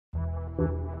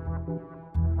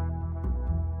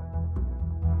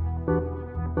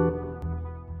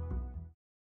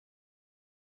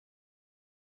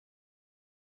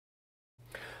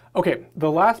Okay, the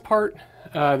last part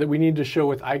that we need to show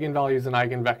with eigenvalues and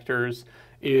eigenvectors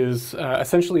is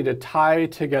essentially to tie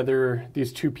together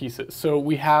these two pieces. So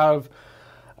we have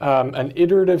an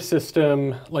iterative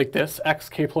system like this,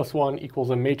 xk plus 1 equals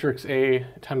a matrix A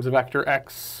times a vector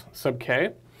x sub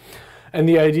k. And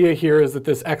the idea here is that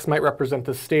this x might represent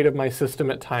the state of my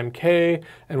system at time k,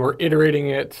 and we're iterating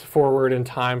it forward in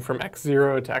time from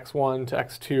x0 to x1 to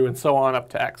x2 and so on up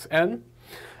to xn.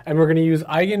 And we're going to use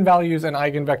eigenvalues and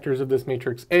eigenvectors of this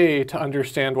matrix A to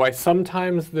understand why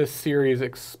sometimes this series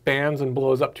expands and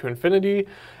blows up to infinity,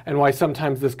 and why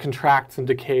sometimes this contracts and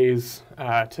decays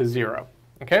to 0.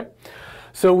 Okay?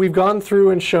 So we've gone through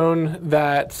and shown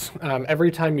that every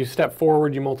time you step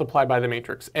forward, you multiply by the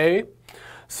matrix A.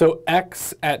 So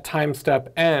x at time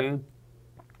step n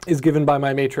is given by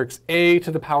my matrix A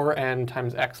to the power n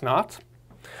times x naught.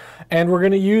 And we're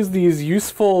going to use these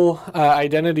useful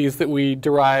identities that we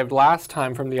derived last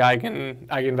time from the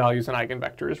eigenvalues and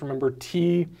eigenvectors. Remember,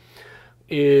 T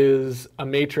is a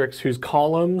matrix whose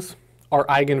columns are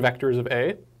eigenvectors of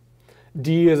A.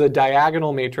 D is a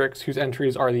diagonal matrix whose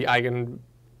entries are the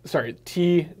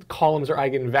T columns are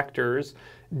eigenvectors.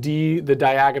 D, the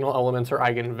diagonal elements are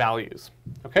eigenvalues.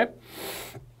 Okay?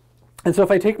 And so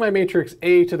if I take my matrix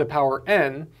A to the power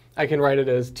n, I can write it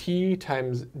as T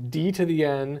times D to the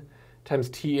n times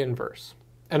T inverse.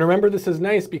 And remember, this is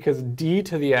nice because D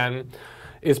to the n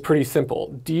is pretty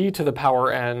simple. D to the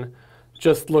power n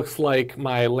just looks like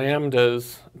my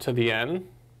lambdas to the n,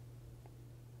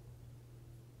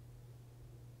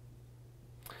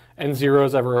 and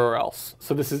zeros everywhere else.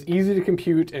 So this is easy to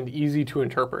compute and easy to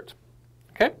interpret.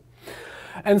 Okay?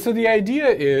 And so the idea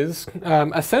is,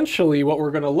 essentially what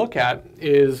we're going to look at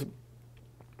is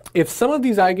if some of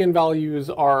these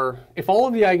eigenvalues are, if all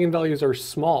of the eigenvalues are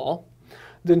small,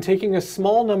 then taking a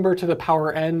small number to the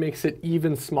power n makes it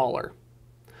even smaller.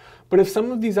 But if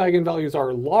some of these eigenvalues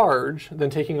are large, then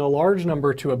taking a large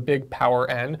number to a big power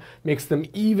n makes them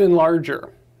even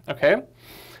larger. Okay?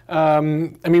 I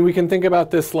mean, we can think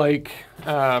about this like,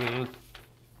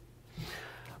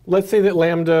 let's say that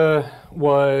lambda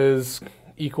was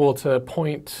equal to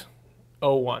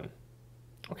 0.01.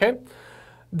 Okay?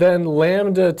 Then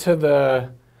lambda to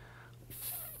the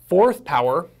fourth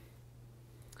power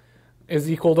is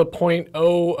equal to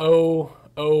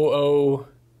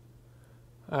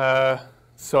 0.0000,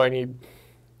 so I need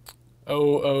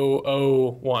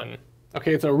 0001.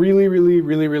 Okay, it's a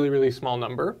really small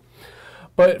number.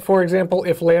 But for example,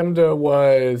 if lambda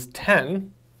was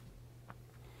 10,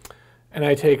 and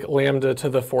I take lambda to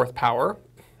the fourth power,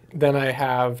 then I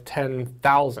have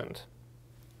 10,000.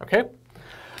 Okay?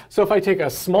 So if I take a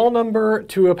small number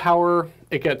to a power,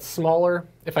 it gets smaller.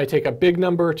 If I take a big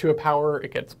number to a power,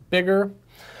 it gets bigger.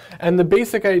 And the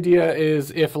basic idea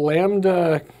is if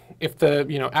lambda, if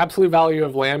the absolute value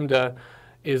of lambda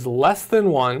is less than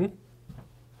 1,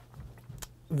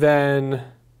 then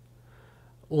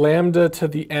lambda to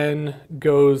the n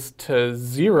goes to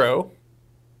 0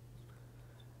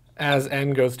 as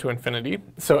n goes to infinity.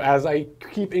 So as I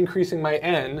keep increasing my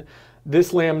n,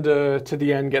 this lambda to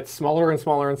the n gets smaller and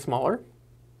smaller and smaller.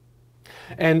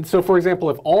 And so for example,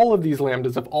 if all of these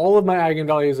lambdas, if all of my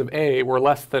eigenvalues of A were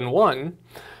less than 1,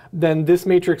 then this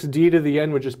matrix D to the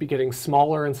n would just be getting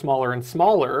smaller and smaller and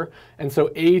smaller. And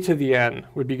so A to the n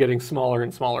would be getting smaller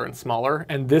and smaller and smaller.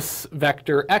 And this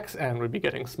vector xn would be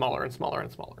getting smaller and smaller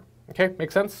and smaller. Okay,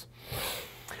 make sense?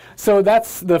 So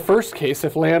that's the first case.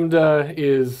 If lambda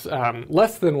is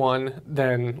less than 1,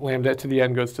 then lambda to the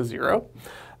n goes to 0.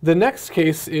 The next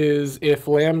case is if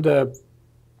lambda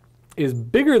is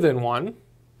bigger than 1,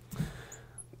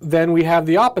 then we have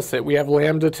the opposite. We have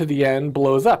lambda to the n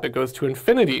blows up. It goes to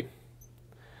infinity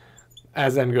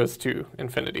as n goes to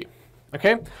infinity.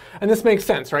 Okay? And this makes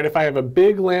sense, right? If I have a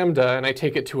big lambda and I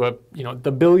take it to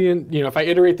the billion, if I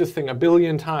iterate this thing a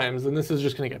billion times, then this is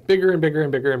just going to get bigger and bigger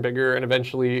and bigger and bigger and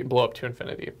eventually blow up to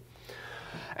infinity.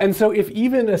 And so if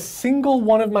even a single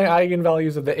one of my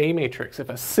eigenvalues of the A matrix, if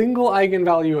a single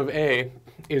eigenvalue of A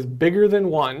is bigger than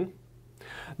 1,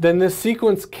 then this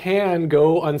sequence can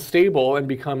go unstable and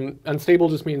become, unstable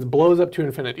just means blows up to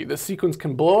infinity. This sequence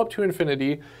can blow up to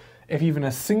infinity if even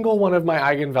a single one of my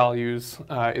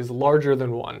eigenvalues is larger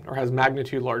than 1 or has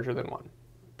magnitude larger than 1.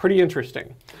 Pretty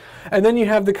interesting. And then you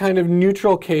have the kind of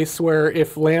neutral case where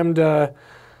if lambda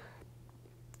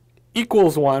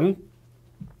equals 1,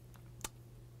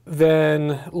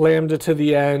 then lambda to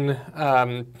the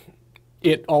n,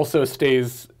 it also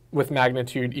stays with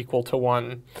magnitude equal to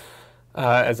 1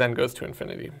 as n goes to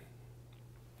infinity.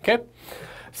 Okay,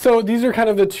 so these are kind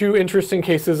of the two interesting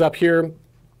cases up here.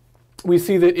 We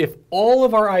see that if all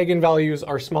of our eigenvalues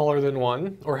are smaller than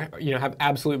 1, or have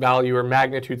absolute value or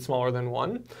magnitude smaller than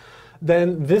 1,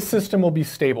 then this system will be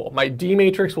stable. My D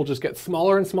matrix will just get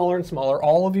smaller and smaller and smaller.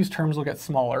 All of these terms will get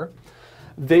smaller.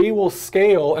 They will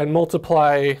scale and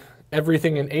multiply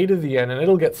everything in a to the n, and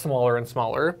it'll get smaller and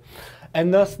smaller.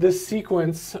 And thus, this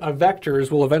sequence of vectors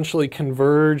will eventually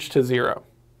converge to 0.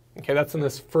 Okay, that's in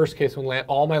this first case when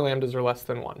all my lambdas are less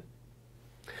than 1.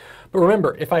 But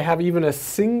remember, if I have even a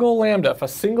single lambda, if a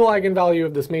single eigenvalue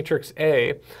of this matrix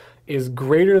A is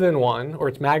greater than 1, or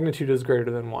its magnitude is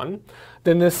greater than 1,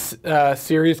 then this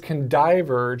series can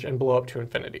diverge and blow up to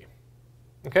infinity.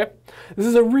 Okay? This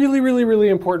is a really, really, really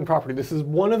important property. This is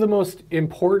one of the most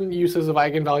important uses of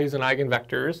eigenvalues and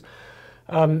eigenvectors,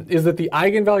 is that the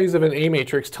eigenvalues of an A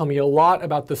matrix tell me a lot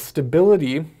about the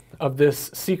stability of this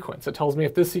sequence. It tells me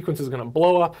if this sequence is going to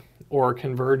blow up or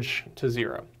converge to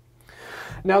 0.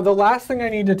 Now, the last thing I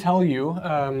need to tell you,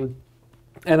 and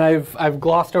I've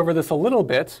glossed over this a little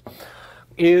bit,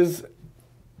 is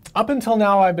up until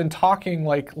now I've been talking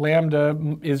like lambda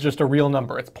is just a real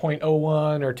number. It's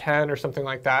 0.01 or 10 or something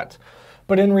like that.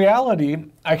 But in reality,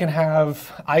 I can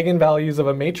have eigenvalues of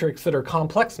a matrix that are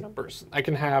complex numbers. I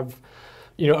can have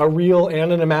a real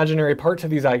and an imaginary part to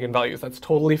these eigenvalues. That's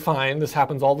totally fine. This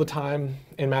happens all the time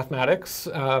in mathematics,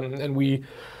 and we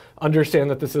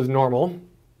understand that this is normal.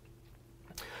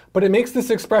 But it makes this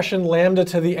expression lambda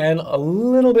to the n a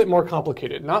little bit more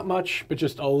complicated. Not much, but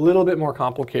just a little bit more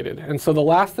complicated. And so the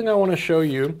last thing I want to show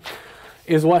you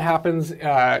is what happens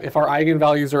if our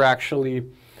eigenvalues are actually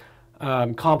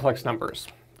complex numbers.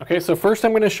 Okay, so first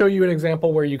I'm going to show you an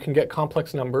example where you can get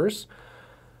complex numbers.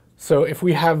 So if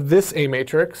we have this A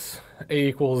matrix, A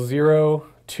equals 0,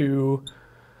 2,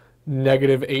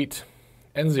 -8,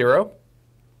 and 0.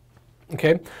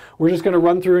 Okay, we're just going to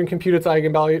run through and compute its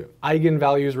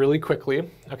eigenvalues really quickly.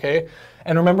 Okay,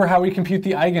 and remember how we compute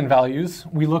the eigenvalues.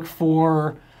 We look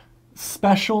for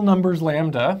special numbers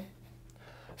lambda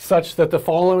such that the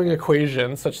following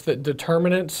equation, such that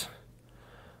determinant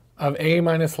of A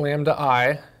minus lambda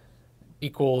I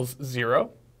equals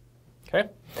 0. Okay.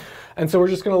 And so we're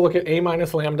just going to look at A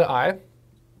minus lambda I.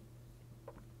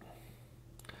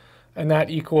 And that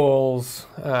equals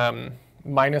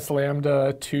minus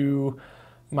lambda to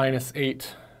minus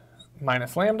 8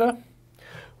 minus lambda.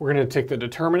 We're going to take the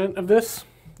determinant of this.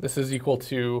 This is equal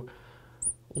to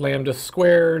lambda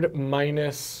squared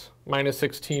minus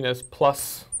 16 is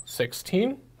plus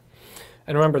 16.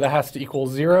 And remember, that has to equal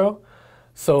 0.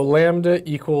 So lambda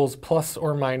equals plus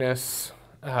or minus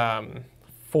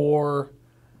 4i.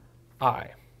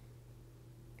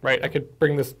 Right? I could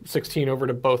bring this 16 over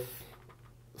to both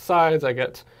sides. I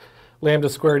get lambda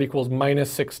squared equals minus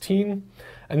 16.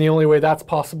 And the only way that's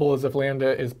possible is if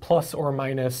lambda is plus or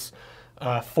minus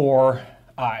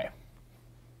 4i.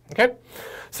 Okay?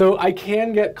 So I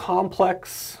can get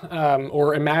complex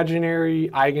or imaginary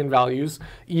eigenvalues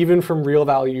even from real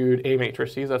valued A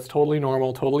matrices. That's totally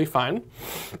normal, totally fine.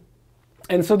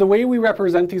 And so the way we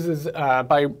represent these is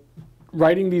by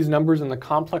writing these numbers in the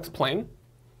complex plane.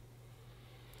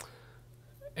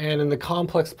 And in the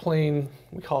complex plane,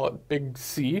 we call it big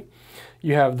C.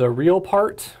 You have the real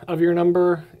part of your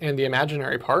number and the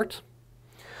imaginary part.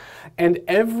 And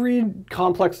every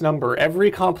complex number,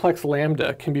 every complex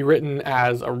lambda can be written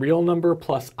as a real number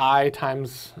plus I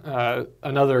times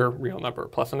another real number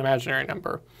plus an imaginary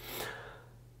number.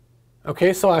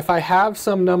 Okay, so if I have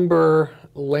some number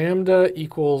lambda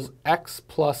equals x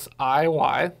plus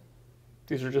iy,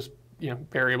 these are just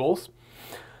variables,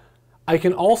 I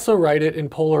can also write it in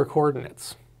polar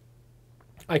coordinates.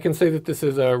 I can say that this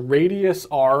is a radius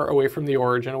r away from the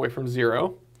origin, away from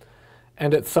 0,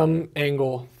 and at some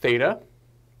angle theta.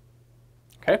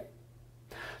 Okay,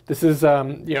 this is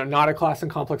not a class in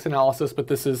complex analysis, but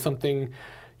this is something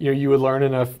you would learn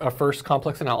in a first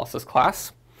complex analysis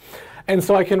class. And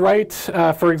so I can write,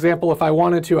 for example, if I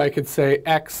wanted to, I could say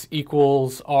x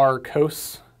equals r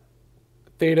cos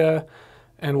theta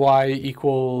and y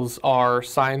equals r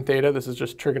sine theta. This is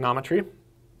just trigonometry.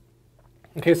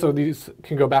 Okay, so these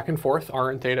can go back and forth, r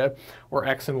and theta, or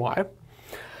x and y.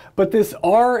 But this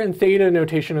r and theta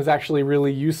notation is actually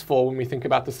really useful when we think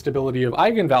about the stability of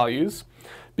eigenvalues,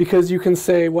 because you can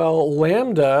say, well,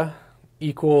 lambda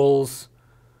equals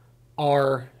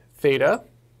r theta.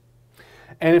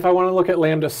 And if I want to look at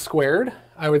lambda squared,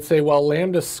 I would say, well,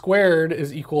 lambda squared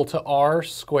is equal to r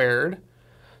squared.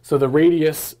 So the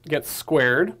radius gets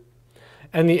squared,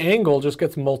 and the angle just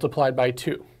gets multiplied by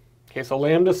 2. Okay, so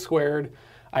lambda squared,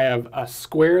 I have a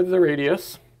square of the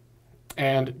radius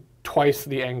and twice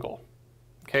the angle.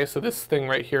 Okay, so this thing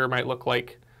right here might look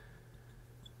like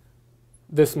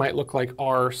this might look like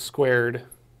r squared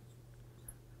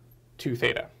 2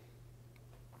 theta.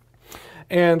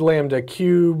 And lambda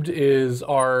cubed is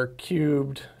r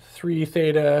cubed 3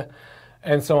 theta,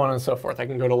 and so on and so forth. I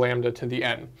can go to lambda to the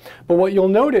n. But what you'll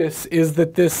notice is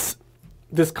that this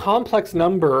complex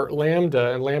number,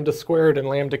 lambda and lambda squared and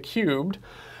lambda cubed,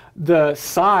 the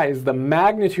size, the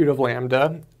magnitude of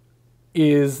lambda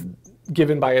is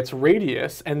given by its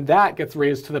radius, and that gets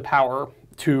raised to the power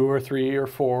 2 or 3 or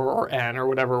 4 or n or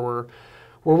whatever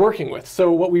we're working with.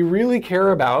 So what we really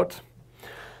care about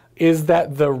is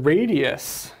that the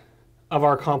radius of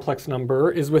our complex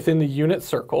number is within the unit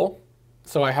circle.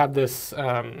 So I have this,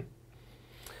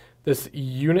 this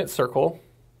unit circle.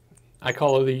 I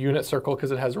call it the unit circle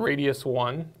because it has radius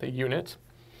 1, the unit.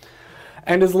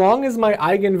 And as long as my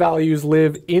eigenvalues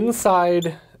live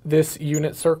inside this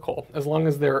unit circle, as long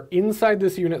as they're inside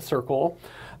this unit circle,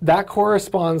 that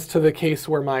corresponds to the case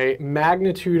where my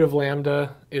magnitude of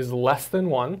lambda is less than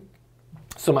 1.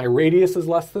 So my radius is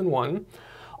less than 1.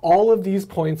 All of these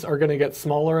points are going to get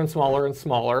smaller and smaller and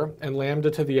smaller, and lambda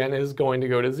to the n is going to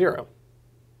go to 0.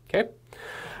 Okay?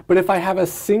 But if I have a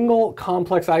single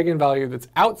complex eigenvalue that's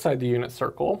outside the unit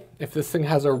circle, if this thing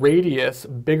has a radius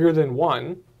bigger than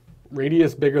 1,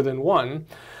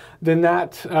 then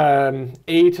that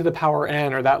a to the power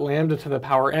n, or that lambda to the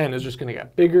power n, is just going to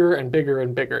get bigger and bigger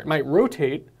and bigger. It might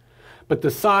rotate, but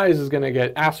the size is going to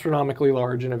get astronomically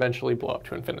large and eventually blow up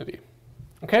to infinity.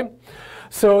 Okay?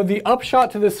 So the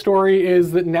upshot to this story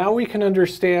is that now we can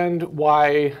understand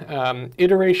why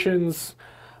iterations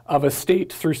of a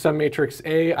state through some matrix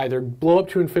A either blow up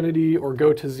to infinity or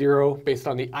go to 0 based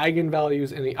on the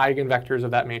eigenvalues and the eigenvectors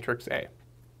of that matrix A.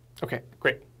 Okay,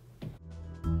 great.